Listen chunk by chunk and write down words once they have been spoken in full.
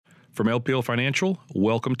From LPL Financial,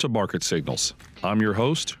 welcome to Market Signals. I'm your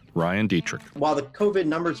host, Ryan Dietrich. While the COVID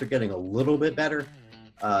numbers are getting a little bit better,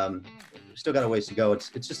 still got a ways to go. It's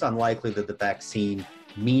just unlikely that the vaccine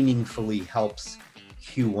meaningfully helps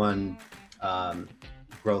Q1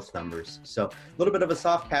 growth numbers. So a little bit of a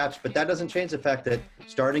soft patch, but that doesn't change the fact that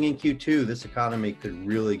starting in Q2, this economy could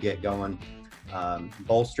really get going,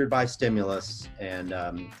 bolstered by stimulus, and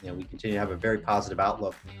we continue to have a very positive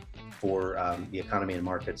outlook for the economy and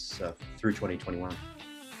markets through 2021.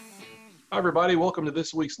 Hi, everybody. Welcome to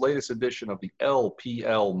this week's latest edition of the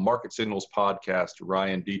LPL Market Signals podcast.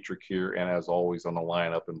 Ryan Dietrich here, and as always on the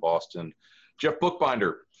lineup in Boston, Jeff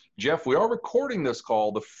Bookbinder. Jeff, we are recording this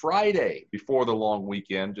call the Friday before the long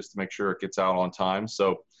weekend, just to make sure it gets out on time.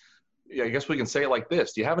 So I guess we can say it like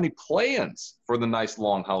this. Do you have any plans for the nice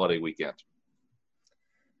long holiday weekend?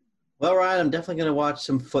 Well, Ryan, I'm definitely going to watch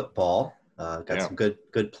some football. Some good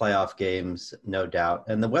playoff games, no doubt.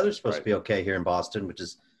 And the weather's supposed to be okay here in Boston, which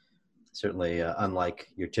is certainly unlike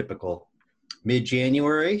your typical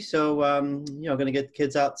mid-January. So, going to get the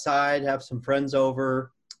kids outside, have some friends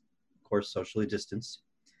over, of course, socially distanced,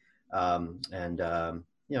 and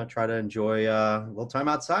try to enjoy a little time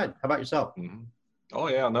outside. How about yourself? Mm-hmm. Oh,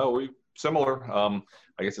 yeah, no, we similar.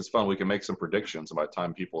 I guess it's fun. We can make some predictions, and by the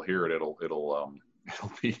time people hear it, it'll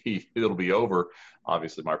be over.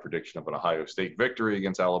 Obviously, my prediction of an Ohio State victory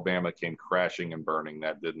against Alabama came crashing and burning.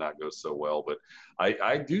 That did not go so well. But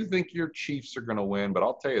I do think your Chiefs are going to win. But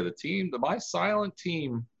I'll tell you, my silent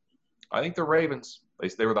team, I think the Ravens.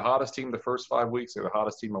 They were the hottest team the first 5 weeks. They were the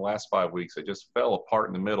hottest team the last 5 weeks. They just fell apart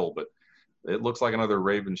in the middle. But it looks like another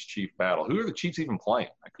Ravens-Chief battle. Who are the Chiefs even playing?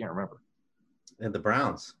 I can't remember. And the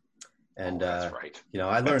Browns. And that's right.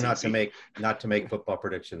 I learned not to make football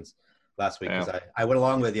predictions last week because I went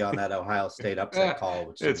along with you on that Ohio State upset call.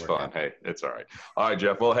 Which it's fun. Hey, it's all right. All right,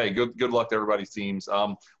 Jeff. Well, hey, good luck to everybody's teams.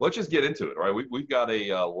 Let's just get into it. All right, we've got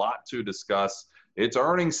a lot to discuss. It's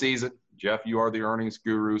earnings season. Jeff, you are the earnings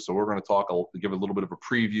guru, so we're going to give a little bit of a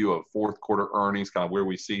preview of fourth quarter earnings, kind of where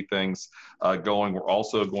we see things going. We're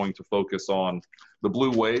also going to focus on the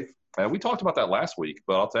blue wave. We talked about that last week,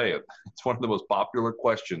 but I'll tell you, it's one of the most popular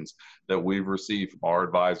questions that we've received from our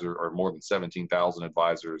advisor, or more than 17,000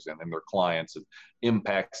 advisors and their clients. It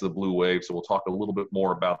impacts the blue wave, so we'll talk a little bit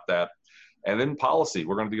more about that. And then policy.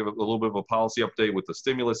 We're going to give a little bit of a policy update with the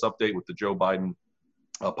stimulus update with the Joe Biden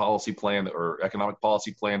policy plan or economic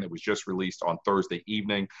policy plan that was just released on Thursday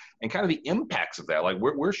evening, and kind of the impacts of that. Like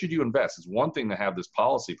where should you invest? It's one thing to have this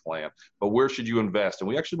policy plan, but where should you invest? And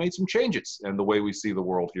we actually made some changes in the way we see the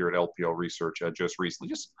world here at LPL Research just recently.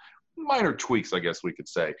 Just minor tweaks, I guess we could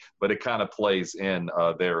say, but it kind of plays in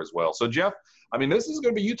there as well. So Jeff, I mean, this is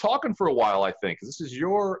going to be you talking for a while, I think. This is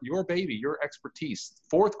your baby, your expertise.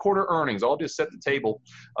 Fourth quarter earnings. I'll just set the table.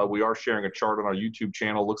 We are sharing a chart on our YouTube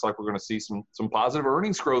channel. Looks like we're going to see some positive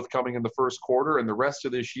earnings growth coming in the first quarter and the rest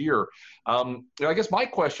of this year. I guess my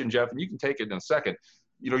question, Jeff, and you can take it in a second.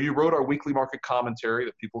 You wrote our weekly market commentary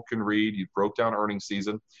that people can read. You broke down earnings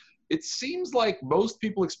season. It seems like most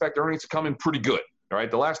people expect earnings to come in pretty good. All right,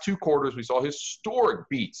 the last 2 quarters, we saw historic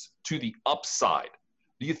beats to the upside.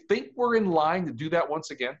 Do you think we're in line to do that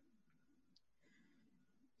once again?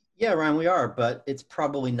 Yeah, Ryan, we are, but it's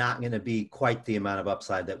probably not going to be quite the amount of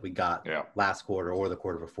upside that we got last quarter or the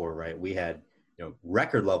quarter before, right? We had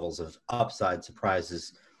record levels of upside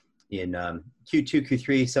surprises in Q2,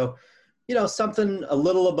 Q3. So, something a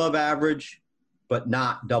little above average, but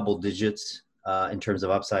not double digits in terms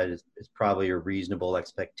of upside is probably a reasonable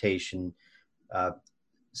expectation.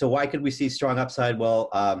 So why could we see strong upside?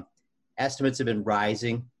 Well, estimates have been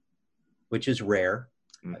rising, which is rare.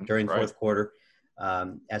 During the fourth quarter,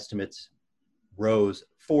 estimates rose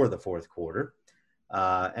for the fourth quarter.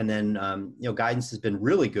 And then, guidance has been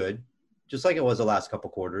really good, just like it was the last couple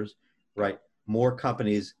quarters, right? More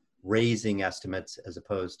companies raising estimates as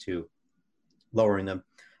opposed to lowering them.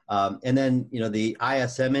 And then, the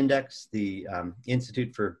ISM index, the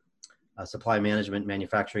Institute for Supply Management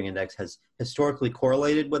Manufacturing Index, has historically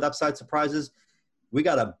correlated with upside surprises. We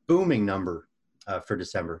got a booming number for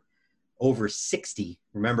December, over 60.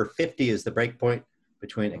 Remember, 50 is the break point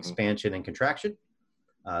between expansion and contraction.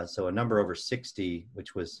 So a number over 60,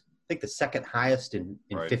 which was, I think, the second highest in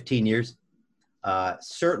 15 years,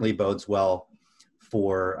 certainly bodes well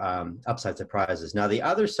for upside surprises. Now, the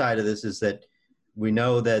other side of this is that we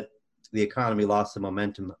know that the economy lost some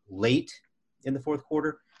momentum late in the fourth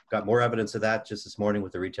quarter. Got more evidence of that just this morning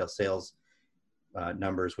with the retail sales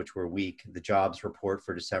numbers, which were weak. The jobs report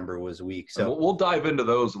for December was weak. So we'll dive into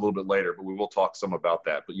those a little bit later, but we will talk some about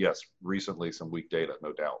that. But yes, recently some weak data,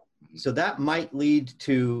 no doubt. So that might lead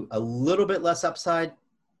to a little bit less upside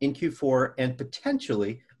in Q4, and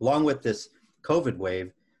potentially, along with this COVID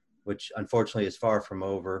wave, which unfortunately is far from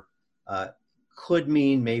over, could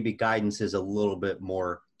mean maybe guidance is a little bit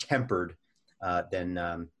more tempered than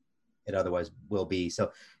it otherwise will be.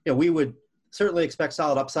 So, we would certainly expect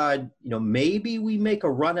solid upside. Maybe we make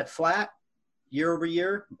a run at flat year over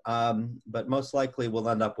year, but most likely we'll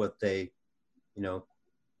end up with a,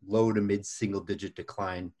 low to mid single digit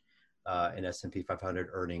decline in S&P 500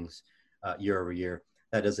 earnings year over year.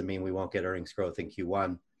 That doesn't mean we won't get earnings growth in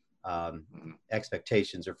Q1.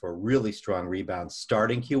 Expectations are for a really strong rebound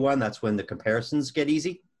starting Q1. That's when the comparisons get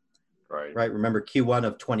easy. Right. Remember Q1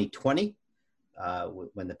 of 2020,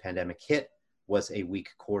 when the pandemic hit, was a weak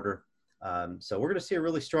quarter. So we're going to see a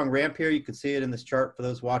really strong ramp here. You can see it in this chart for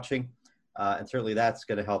those watching. And certainly that's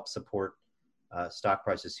going to help support stock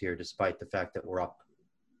prices here, despite the fact that we're up,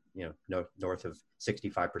 north of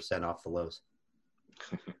 65% off the lows.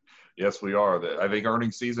 Yes, we are. I think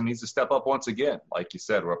earnings season needs to step up once again. Like you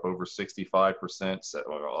said, we're up over 65%,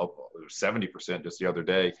 up 70% just the other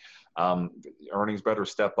day. Earnings better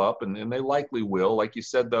step up, and they likely will. Like you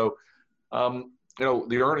said, though,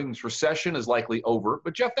 the earnings recession is likely over.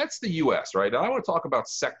 But, Jeff, that's the U.S., right? And I want to talk about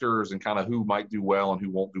sectors and kind of who might do well and who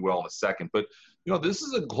won't do well in a second. But, this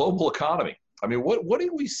is a global economy. I mean, what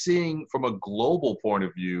are we seeing from a global point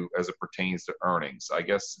of view as it pertains to earnings? I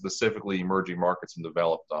guess specifically emerging markets and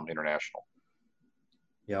developed international.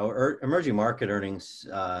 Emerging market earnings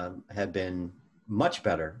have been much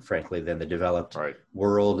better, frankly, than the developed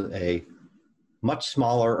world. A much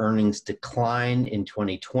smaller earnings decline in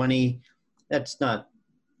 2020. That's not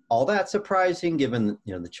all that surprising, given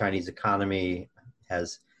the Chinese economy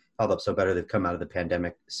has held up so better. They've come out of the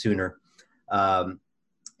pandemic sooner.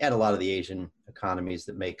 And a lot of the Asian economies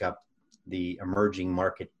that make up the emerging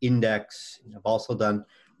market index have also done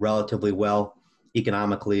relatively well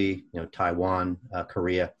economically, Taiwan,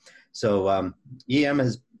 Korea. So EM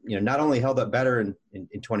has, not only held up better in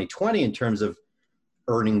 2020 in terms of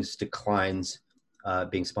earnings declines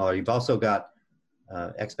being smaller, you've also got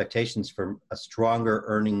expectations for a stronger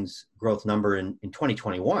earnings growth number in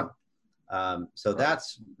 2021. So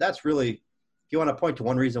that's really, if you want to point to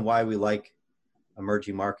one reason why we like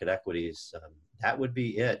emerging market equities, that would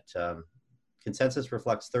be it. Consensus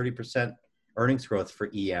reflects 30% earnings growth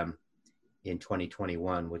for EM in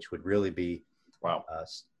 2021, which would really be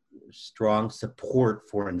strong support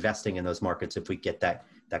for investing in those markets if we get that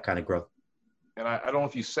kind of growth. And I don't know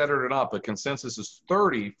if you said it or not, but consensus is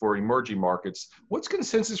 30 for emerging markets. What's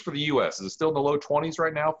consensus for the U.S.? Is it still in the low 20s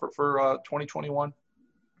right now for 2021?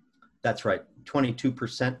 That's right,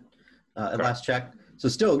 22% at last check. So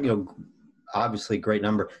still, obviously great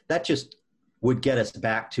number. That just would get us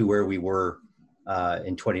back to where we were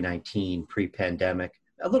in 2019 pre-pandemic,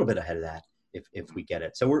 a little bit ahead of that if we get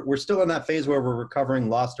it. So we're still in that phase where we're recovering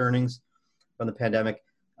lost earnings from the pandemic.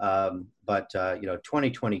 But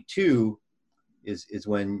 2022 is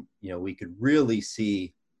when, we could really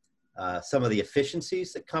see some of the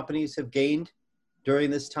efficiencies that companies have gained during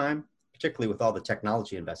this time, particularly with all the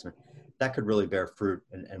technology investment. That could really bear fruit,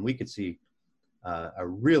 and we could see a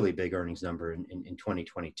really big earnings number in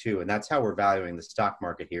 2022. And that's how we're valuing the stock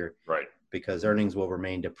market here. Right. Because earnings will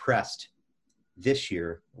remain depressed this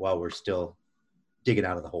year while we're still digging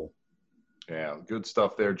out of the hole. Yeah, good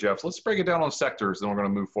stuff there, Jeff. Let's break it down on sectors, then we're going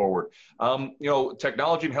to move forward.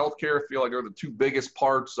 Technology and healthcare feel like are the two biggest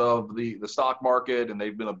parts of the stock market, and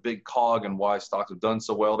they've been a big cog in why stocks have done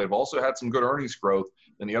so well. They've also had some good earnings growth.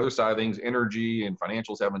 And the other side of things, energy and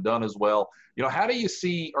financials haven't done as well. How do you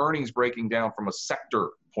see earnings breaking down from a sector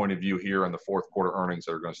point of view here in the fourth quarter earnings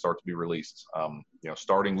that are going to start to be released,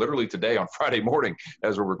 starting literally today on Friday morning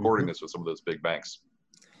as we're recording this with some of those big banks?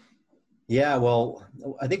 Yeah, well,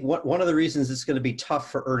 I think one of the reasons it's going to be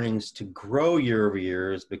tough for earnings to grow year over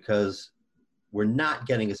year is because we're not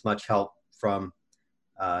getting as much help from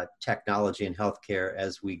technology and healthcare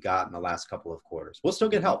as we got in the last couple of quarters. We'll still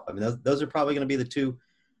get help. I mean, those are probably going to be the two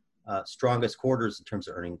strongest quarters in terms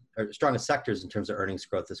of earnings, or strongest sectors in terms of earnings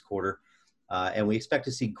growth this quarter. And we expect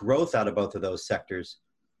to see growth out of both of those sectors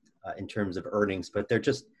in terms of earnings, but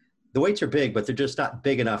the weights are big, but they're just not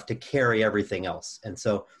big enough to carry everything else. And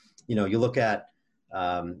so, you look at,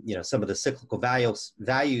 some of the cyclical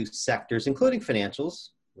value sectors, including financials,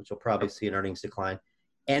 which will probably see an earnings decline,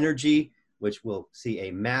 energy, which will see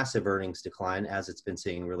a massive earnings decline as it's been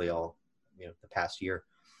seeing really all, the past year,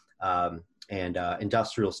 and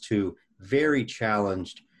industrials too, very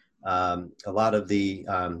challenged. A lot of the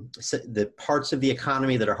parts of the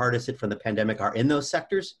economy that are hardest hit from the pandemic are in those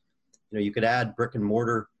sectors. You could add brick and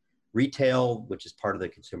mortar retail, which is part of the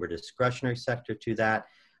consumer discretionary sector, to that.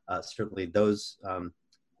 Certainly those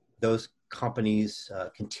companies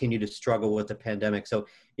continue to struggle with the pandemic. So,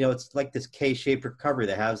 it's like this K-shaped recovery,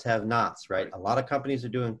 the haves, have nots, right? A lot of companies are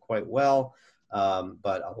doing quite well,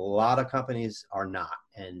 but a lot of companies are not.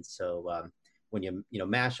 And so when you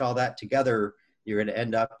mash all that together, you're going to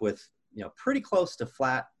end up with, pretty close to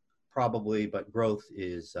flat probably, but growth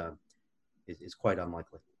is quite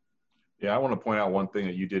unlikely. Yeah, I want to point out one thing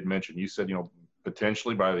that you did mention. You said,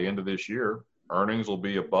 potentially by the end of this year, earnings will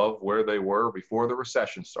be above where they were before the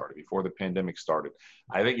recession started, before the pandemic started.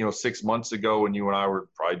 I think, 6 months ago when you and I were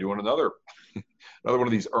probably doing another one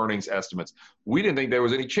of these earnings estimates, we didn't think there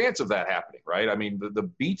was any chance of that happening, right? I mean, the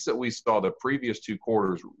beats that we saw the previous 2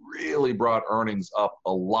 quarters really brought earnings up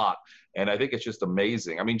a lot. And I think it's just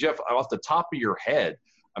amazing. I mean, Jeff, off the top of your head,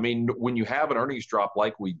 I mean, when you have an earnings drop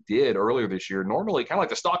like we did earlier this year, normally kind of like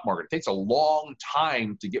the stock market, it takes a long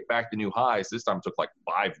time to get back to new highs. This time it took like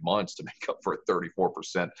 5 months to make up for a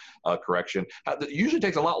 34% correction. It usually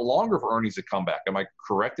takes a lot longer for earnings to come back. Am I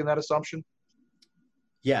correct in that assumption?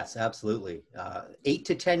 Yes, absolutely. 8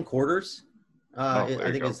 to 10 quarters,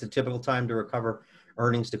 I think is the typical time to recover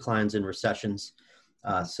earnings declines in recessions.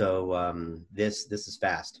 So this is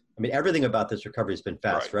fast. I mean, everything about this recovery has been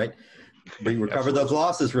fast, right? We recover those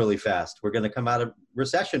losses really fast. We're going to come out of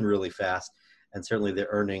recession really fast. And certainly the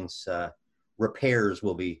earnings repairs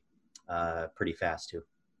will be pretty fast too.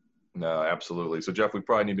 No, absolutely. So, Jeff, we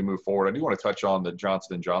probably need to move forward. I do want to touch on the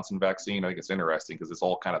Johnson & Johnson vaccine. I think it's interesting because it's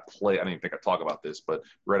all kind of I didn't even think I'd talk about this, but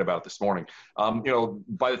read about it this morning.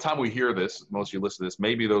 By the time we hear this, most of you listen to this,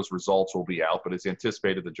 maybe those results will be out, but it's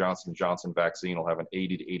anticipated the Johnson & Johnson vaccine will have an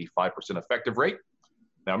 80 to 85% effective rate.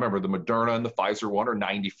 Now, remember, the Moderna and the Pfizer one are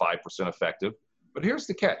 95% effective. But here's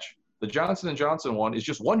the catch. The Johnson & Johnson one is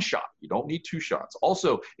just one shot. You don't need 2 shots.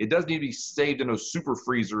 Also, it doesn't need to be saved in those super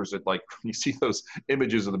freezers that, like, you see those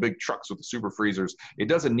images of the big trucks with the super freezers. It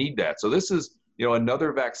doesn't need that. So this is,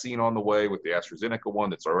 another vaccine on the way with the AstraZeneca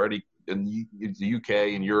one that's already in the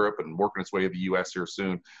UK and Europe and working its way to the US here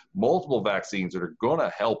soon. Multiple vaccines that are going to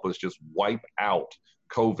help us just wipe out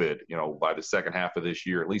COVID, by the second half of this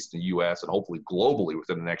year, at least in the U.S. and hopefully globally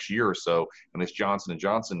within the next year or so. And this Johnson &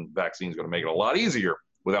 Johnson vaccine is going to make it a lot easier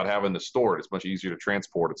without having to store it. It's much easier to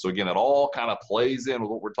transport it. So again, it all kind of plays in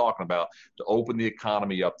with what we're talking about to open the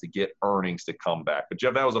economy up to get earnings to come back. But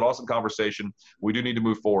Jeff, that was an awesome conversation. We do need to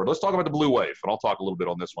move forward. Let's talk about the blue wave, and I'll talk a little bit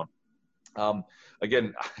on this one.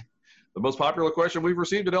 Again, the most popular question we've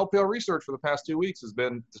received at LPL Research for the past 2 weeks has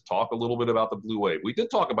been to talk a little bit about the blue wave. We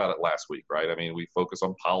did talk about it last week, right? I mean, we focus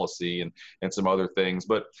on policy and some other things.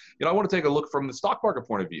 But, I want to take a look from the stock market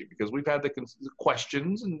point of view because we've had the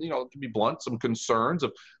questions and, to be blunt, some concerns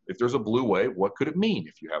of if there's a blue wave, what could it mean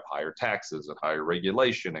if you have higher taxes and higher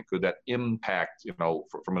regulation? And could that impact,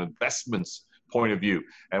 from an investments point of view?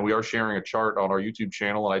 And we are sharing a chart on our YouTube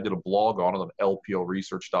channel, and I did a blog on it on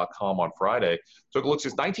lplresearch.com on Friday. Took a look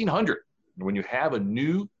since 1900. When you have a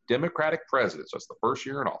new Democratic president, so it's the first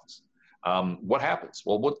year in office, what happens?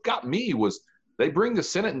 Well, what got me was they bring the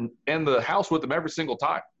Senate and the House with them every single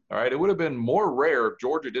time. All right, it would have been more rare if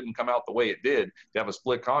Georgia didn't come out the way it did to have a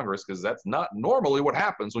split Congress, because that's not normally what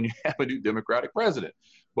happens when you have a new Democratic president.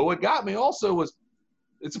 But what got me also was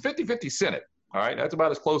it's a 50-50 Senate. All right, that's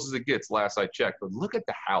about as close as it gets last I checked. But look at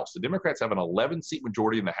the House. The Democrats have an 11-seat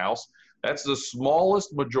majority in the House. That's the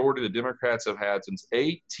smallest majority the Democrats have had since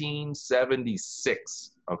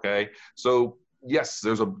 1876, okay? So, yes,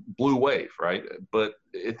 there's a blue wave, right? But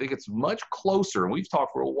I think it's much closer, and we've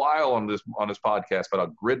talked for a while on this podcast about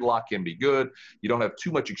how gridlock can be good. You don't have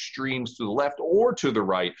too much extremes to the left or to the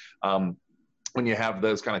right. When you have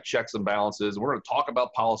those kind of checks and balances. We're going to talk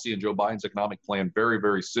about policy and Joe Biden's economic plan very,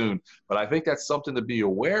 very soon. But I think that's something to be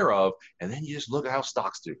aware of. And then you just look at how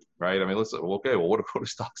stocks do, right? I mean, let's say, well, okay, well, what do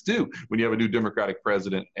stocks do when you have a new Democratic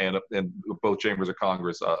president and both chambers of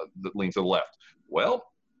Congress that lean to the left? Well,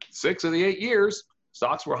 6 of the 8 years,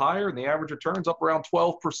 stocks were higher and the average return's up around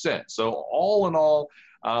 12%. So all in all,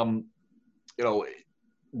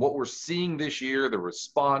 what we're seeing this year, the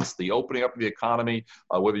response, the opening up of the economy,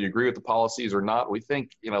 whether you agree with the policies or not, we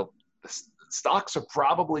think, stocks are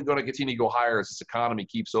probably going to continue to go higher as this economy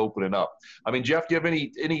keeps opening up. I mean, Jeff, do you have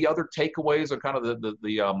any other takeaways on kind of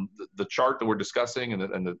the chart that we're discussing and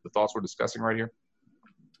the thoughts we're discussing right here?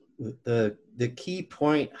 The key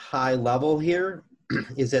point high level here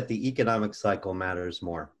is that the economic cycle matters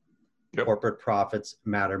more. Yep. Corporate profits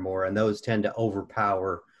matter more, and those tend to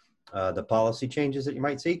overpower the policy changes that you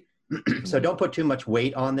might see. So don't put too much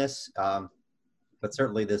weight on this, but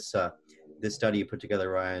certainly this study you put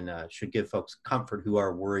together, Ryan, should give folks comfort who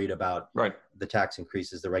are worried about the tax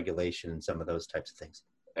increases, the regulation, and some of those types of things.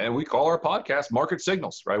 And we call our podcast Market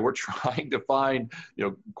Signals, right? We're trying to find,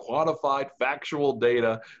 quantified factual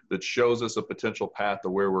data that shows us a potential path to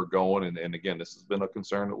where we're going. And again, this has been a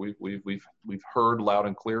concern that we've heard loud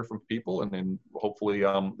and clear from people, and hopefully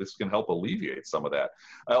this can help alleviate some of that.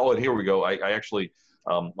 Oh, and here we go. I actually,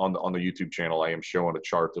 on the YouTube channel, I am showing a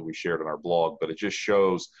chart that we shared on our blog, but it just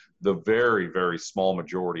shows the very, very small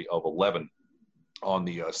majority of 11 on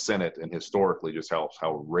the Senate, and historically just how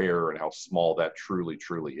rare and how small that truly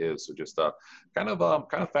is. So just kind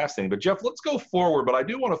of fascinating. But Jeff, let's go forward. But I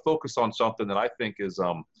do want to focus on something that I think is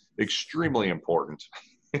extremely important.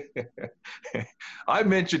 I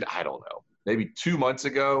mentioned, I don't know, maybe 2 months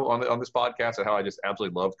ago on this podcast, how I just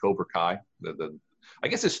absolutely loved Cobra Kai. I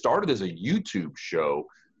guess it started as a YouTube show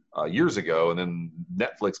years ago, and then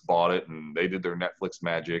Netflix bought it, and they did their Netflix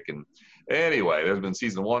magic. And anyway, there's been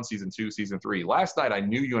season 1, season 2, season 3. Last night, I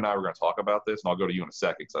knew you and I were going to talk about this, and I'll go to you in a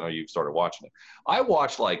second because I know you've started watching it. I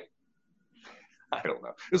watched I don't know.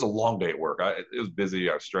 It was a long day at work. It was busy.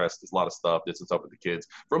 I was stressed. There's a lot of stuff. Did some stuff with the kids.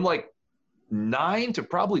 From 9 to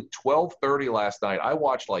probably 12:30 last night, I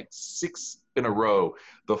watched 6 in a row.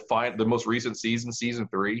 The most recent season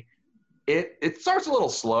 3. It starts a little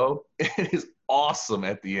slow. It is awesome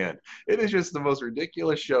at the end. It is just the most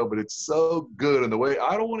ridiculous show, but it's so good. And the way,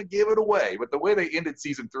 I don't want to give it away, but the way they ended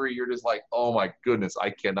season 3, you're just like, oh my goodness,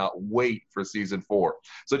 I cannot wait for season 4.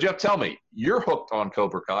 So Jeff, tell me, you're hooked on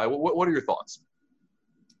Cobra Kai. What are your thoughts?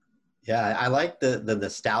 Yeah, I like the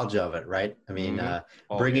nostalgia of it, right? I mean,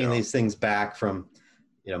 bringing these things back from,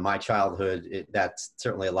 my childhood, that's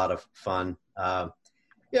certainly a lot of fun.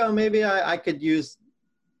 Maybe I could use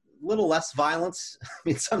a little less violence. I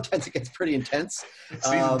mean, sometimes it gets pretty intense.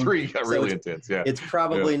 Season 3 got really intense. Yeah, it's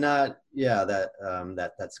probably not. Yeah,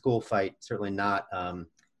 that school fight, certainly not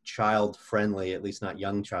child friendly. At least not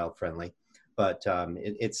young child friendly. But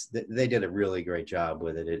they did a really great job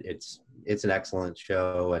with it. It's an excellent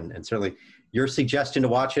show, and certainly your suggestion to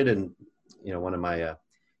watch it, and one of my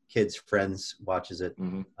kids' friends watches it.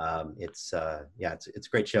 Mm-hmm. It's a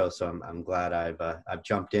great show. So I'm glad I've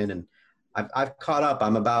jumped in, and I've caught up.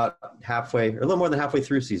 I'm about halfway, or a little more than halfway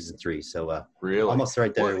through season 3. So really, almost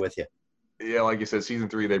right there with you. Yeah, like you said, season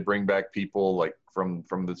 3, they bring back people from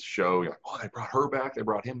the show. You're like, oh, they brought her back, they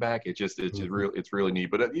brought him back. It's really neat.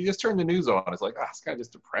 But you just turn the news on, it's like, it's kind of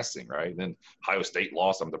just depressing, right? And then Ohio State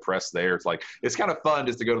lost, I'm depressed there. It's kind of fun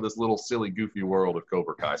just to go to this little silly, goofy world of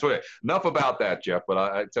Cobra Kai. So anyway, enough about that, Jeff. But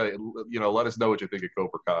I tell you, let us know what you think of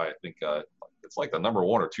Cobra Kai. I think it's the number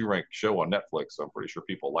 1 or 2 ranked show on Netflix. So I'm pretty sure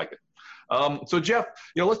people like it. So Jeff,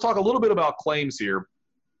 let's talk a little bit about claims here.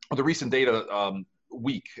 The recent data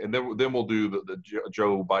week, and then we'll do the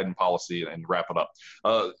Joe Biden policy and wrap it up.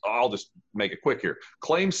 I'll just make it quick here.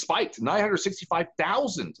 Claims spiked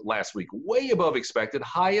 965,000 last week, way above expected,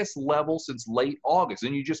 highest level since late August.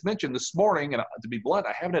 And you just mentioned this morning, and to be blunt,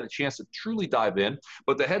 I haven't had a chance to truly dive in,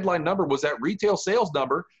 but the headline number was that retail sales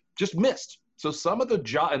number just missed. So some of the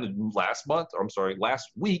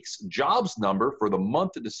last week's jobs number for the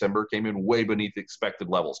month of December came in way beneath expected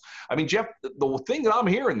levels. I mean, Jeff, the thing that I'm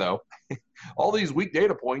hearing, though, all these weak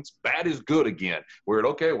data points, bad is good again.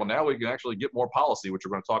 Now we can actually get more policy, which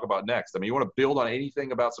we're going to talk about next. I mean, you want to build on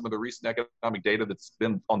anything about some of the recent economic data that's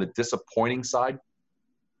been on the disappointing side?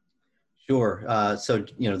 Sure. So,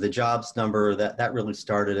 the jobs number, that really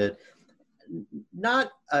started it.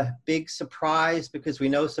 Not a big surprise because we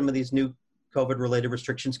know some of these new COVID-related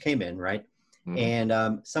restrictions came in, right? Mm-hmm.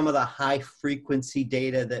 And some of the high-frequency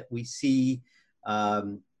data that we see,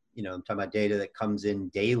 I'm talking about data that comes in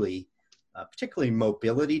daily, particularly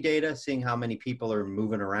mobility data, seeing how many people are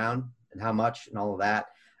moving around and how much and all of that.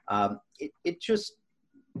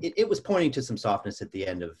 It was pointing to some softness at the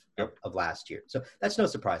end of last year. So that's no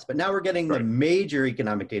surprise. But now we're getting the major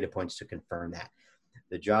economic data points to confirm that.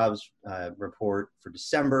 The jobs report for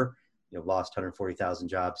December, lost 140,000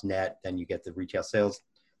 jobs net. Then you get the retail sales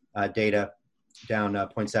data down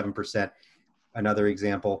 0.7%. Another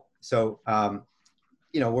example. So,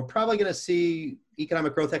 we're probably going to see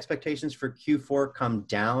economic growth expectations for Q4 come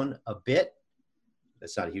down a bit.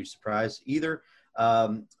 That's not a huge surprise either,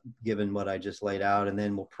 given what I just laid out. And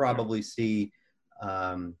then we'll probably see,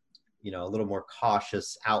 a little more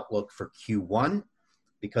cautious outlook for Q1,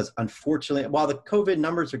 because unfortunately, while the COVID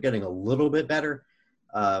numbers are getting a little bit better,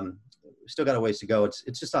 still got a ways to go.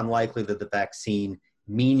 It's just unlikely that the vaccine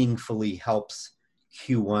meaningfully helps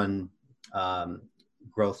Q1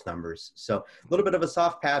 growth numbers. So a little bit of a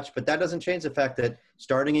soft patch, but that doesn't change the fact that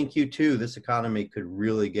starting in Q2, this economy could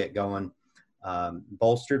really get going,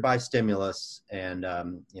 bolstered by stimulus. And,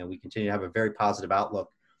 we continue to have a very positive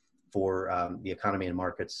outlook for the economy and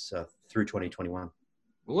markets through 2021.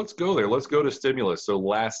 Well, let's go there. Let's go to stimulus. So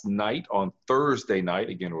last night, on Thursday night,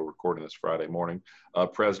 again, we're recording this Friday morning,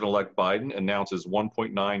 President-elect Biden announces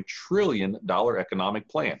 $1.9 trillion economic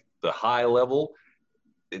plan. The high level,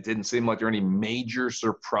 it didn't seem like there are any major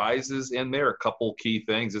surprises in there. A couple key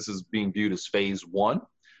things. This is being viewed as phase one.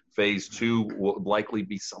 Phase two will likely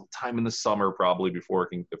be sometime in the summer, probably, before it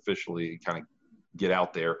can officially kind of get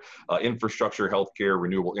out there. Infrastructure, healthcare,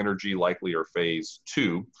 renewable energy likely are phase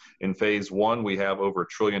two. In phase one, we have over $1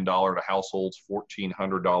 trillion to households,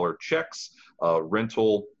 $1,400 checks,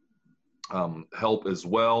 rental help as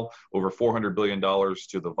well, over $400 billion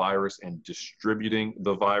to the virus and distributing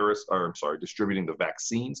the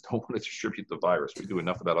vaccines. Don't want to distribute the virus. We do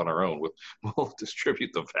enough of that on our own. We'll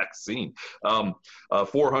distribute the vaccine.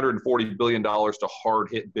 $440 billion to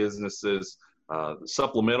hard-hit businesses.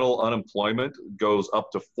 Supplemental unemployment goes up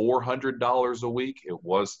to $400 a week. It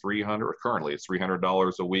was $300. Currently, it's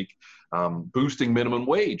 $300 a week. Boosting minimum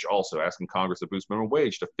wage, also asking Congress to boost minimum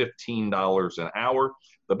wage to $15 an hour.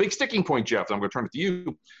 The big sticking point, Jeff, and I'm going to turn it to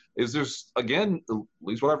you, is there's, again, at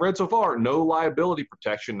least what I've read so far, no liability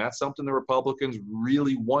protection. That's something the Republicans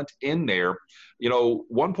really want in there. You know,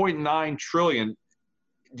 $1.9 trillion.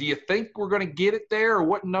 Do you think we're going to get it there, or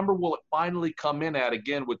what number will it finally come in at,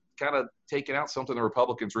 again, with kind of taking out something the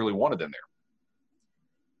Republicans really wanted in there?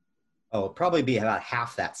 Oh, it'll probably be about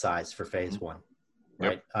half that size for phase one,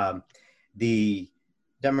 right? Yep. The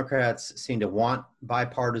Democrats seem to want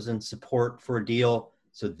bipartisan support for a deal,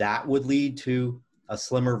 so that would lead to a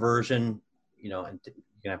slimmer version, you know, and you're going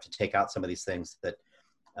to have to take out some of these things that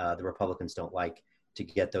the Republicans don't like to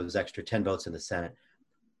get those extra 10 votes in the Senate.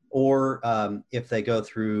 Or if they go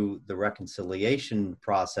through the reconciliation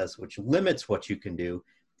process, which limits what you can do,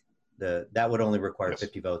 that would only require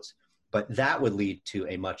 50 votes. But that would lead to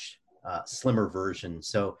a much slimmer version.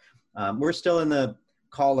 So we're still in the,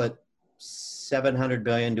 call it, $700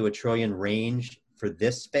 billion to $1 trillion range for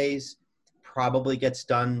this phase. Probably gets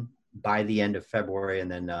done by the end of February,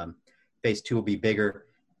 and then phase two will be bigger.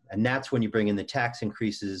 And that's when you bring in the tax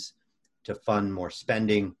increases to fund more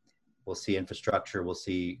spending. We'll see infrastructure. We'll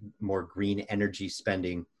see more green energy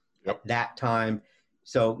spending at that time.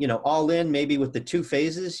 So, you know, all in, maybe with the two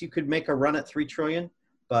phases, you could make a run at $3 trillion,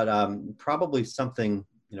 but probably something,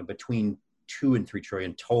 you know, between $2 and $3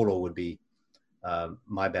 trillion total would be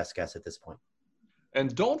my best guess at this point.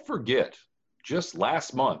 And don't forget, just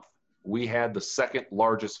last month, we had the second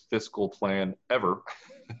largest fiscal plan ever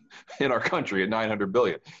in our country at $900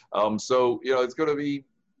 billion. So, you know, there's going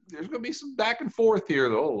to be some back and forth here,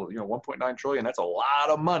 though. You know, $1.9 trillion, that's a lot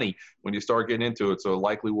of money when you start getting into it. So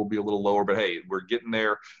likely will be a little lower, but hey, we're getting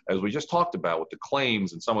there, as we just talked about with the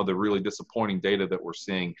claims and some of the really disappointing data that we're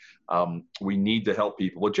seeing. We need to help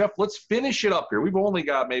people. Well, Jeff, let's finish it up here. We've only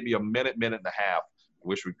got maybe a minute and a half. I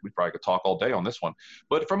wish we probably could talk all day on this one.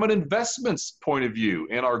 But from an investments point of view,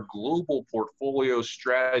 in our global portfolio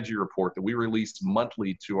strategy report that we release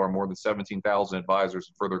monthly to our more than 17,000 advisors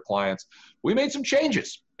and further clients, we made some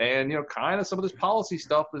changes. And, you know, kind of some of this policy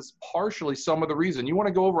stuff is partially some of the reason. You want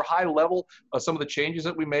to go over high level some of the changes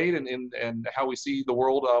that we made and how we see the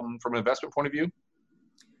world from an investment point of view?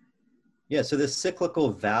 Yeah, so this cyclical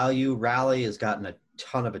value rally has gotten a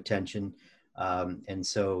ton of attention. And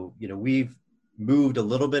so, you know, we've moved a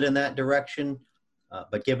little bit in that direction,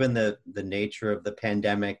 but given the nature of the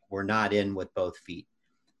pandemic, we're not in with both feet.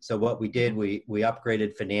 So what we did, we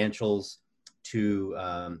upgraded financials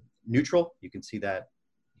to neutral. You can see that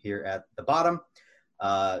here at the bottom.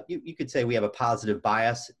 You could say we have a positive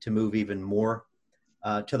bias to move even more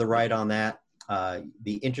to the right on that.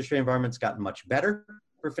 The interest rate environment's gotten much better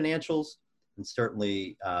for financials, and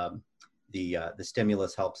certainly the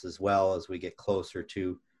stimulus helps as well as we get closer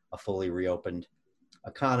to a fully reopened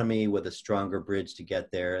economy with a stronger bridge to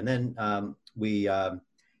get there. And then we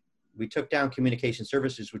took down communication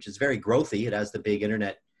services, which is very growthy. It has the big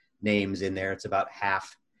internet names in there. It's about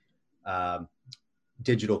half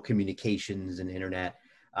digital communications and internet.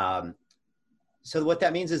 So what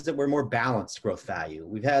that means is that we're more balanced growth value.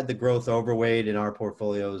 We've had the growth overweight in our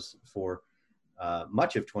portfolios for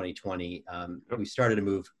much of 2020. We started to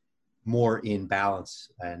move more in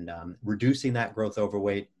balance and reducing that growth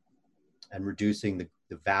overweight and reducing the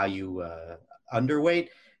value underweight.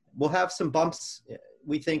 We'll have some bumps,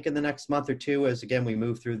 we think, in the next month or two as, again, we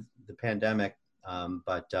move through the pandemic.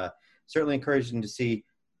 But certainly encouraging to see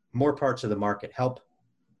more parts of the market help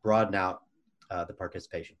broaden out the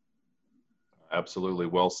participation. Absolutely.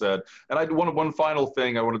 Well said. And one final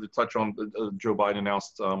thing I wanted to touch on. Joe Biden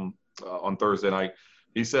announced on Thursday night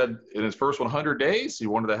He said in his first 100 days, he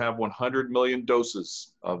wanted to have 100 million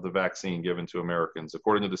doses of the vaccine given to Americans.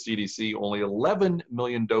 According to the CDC, only 11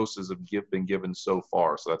 million doses have been given so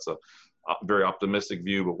far. So that's a very optimistic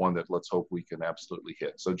view, but one that let's hope we can absolutely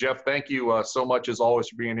hit. So Jeff, thank you so much as always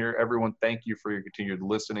for being here. Everyone, thank you for your continued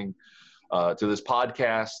listening to this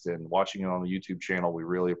podcast and watching it on the YouTube channel. We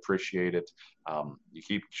really appreciate it. You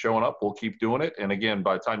keep showing up, we'll keep doing it. And again,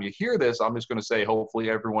 by the time you hear this, I'm just going to say, hopefully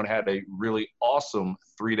everyone had a really awesome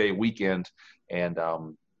 3-day weekend. And,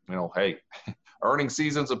 hey, earnings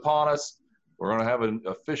season's upon us. We're going to have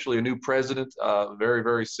officially a new president very,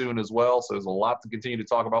 very soon as well. So there's a lot to continue to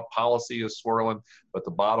talk about. Policy is swirling, but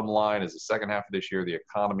the bottom line is the second half of this year, the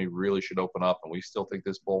economy really should open up, and we still think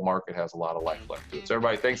this bull market has a lot of life left to it. So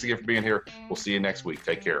everybody, thanks again for being here. We'll see you next week.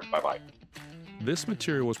 Take care. Bye-bye. This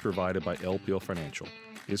material was provided by LPL Financial,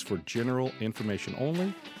 is for general information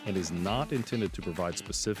only, and is not intended to provide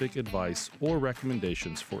specific advice or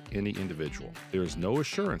recommendations for any individual. There is no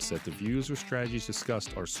assurance that the views or strategies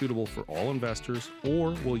discussed are suitable for all investors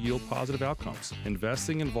or will yield positive outcomes.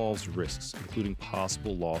 Investing involves risks, including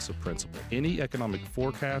possible loss of principal. Any economic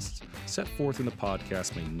forecasts set forth in the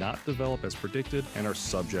podcast may not develop as predicted and are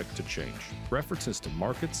subject to change. References to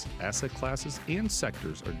markets, asset classes, and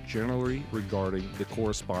sectors are generally regarding the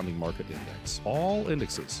corresponding market index. All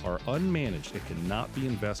indexes are unmanaged and cannot be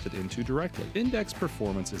invested into directly. Index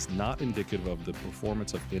performance is not indicative of the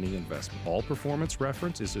performance of any investment. All performance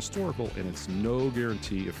reference is historical and it's no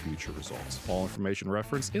guarantee of future results. All information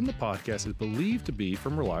referenced in the podcast is believed to be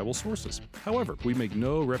from reliable sources. However, we make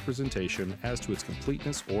no representation as to its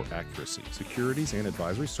completeness or accuracy. Securities and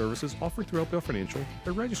advisory services offered through LPL Financial,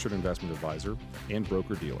 a registered investment advisor and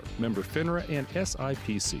broker-dealer. Member FINRA and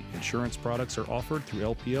SIPC. Insurance products are offered through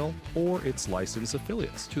LPL or its licensed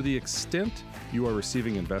affiliates. To the extent you are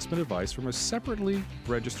receiving investment advice from a separately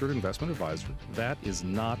registered investment advisor that is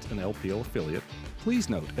not an LPL affiliate, please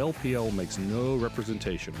note LPL makes no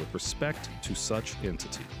representation with respect to such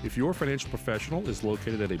entity. If your financial professional is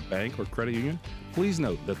located at a bank or credit union, please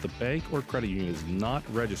note that the bank or credit union is not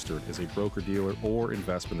registered as a broker-dealer or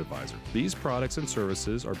investment advisor. These products and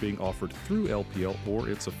services are being offered through LPL or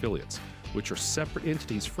its affiliates, which are separate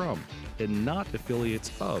entities from and not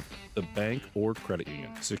affiliates of the bank or credit union.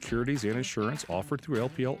 Securities and insurance offered through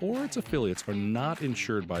LPL or its affiliates are not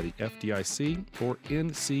insured by the FDIC or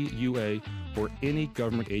NCUA or any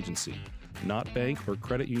government agency. Not bank or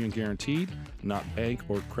credit union guaranteed, not bank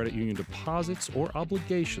or credit union deposits or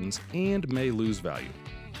obligations, and may lose value.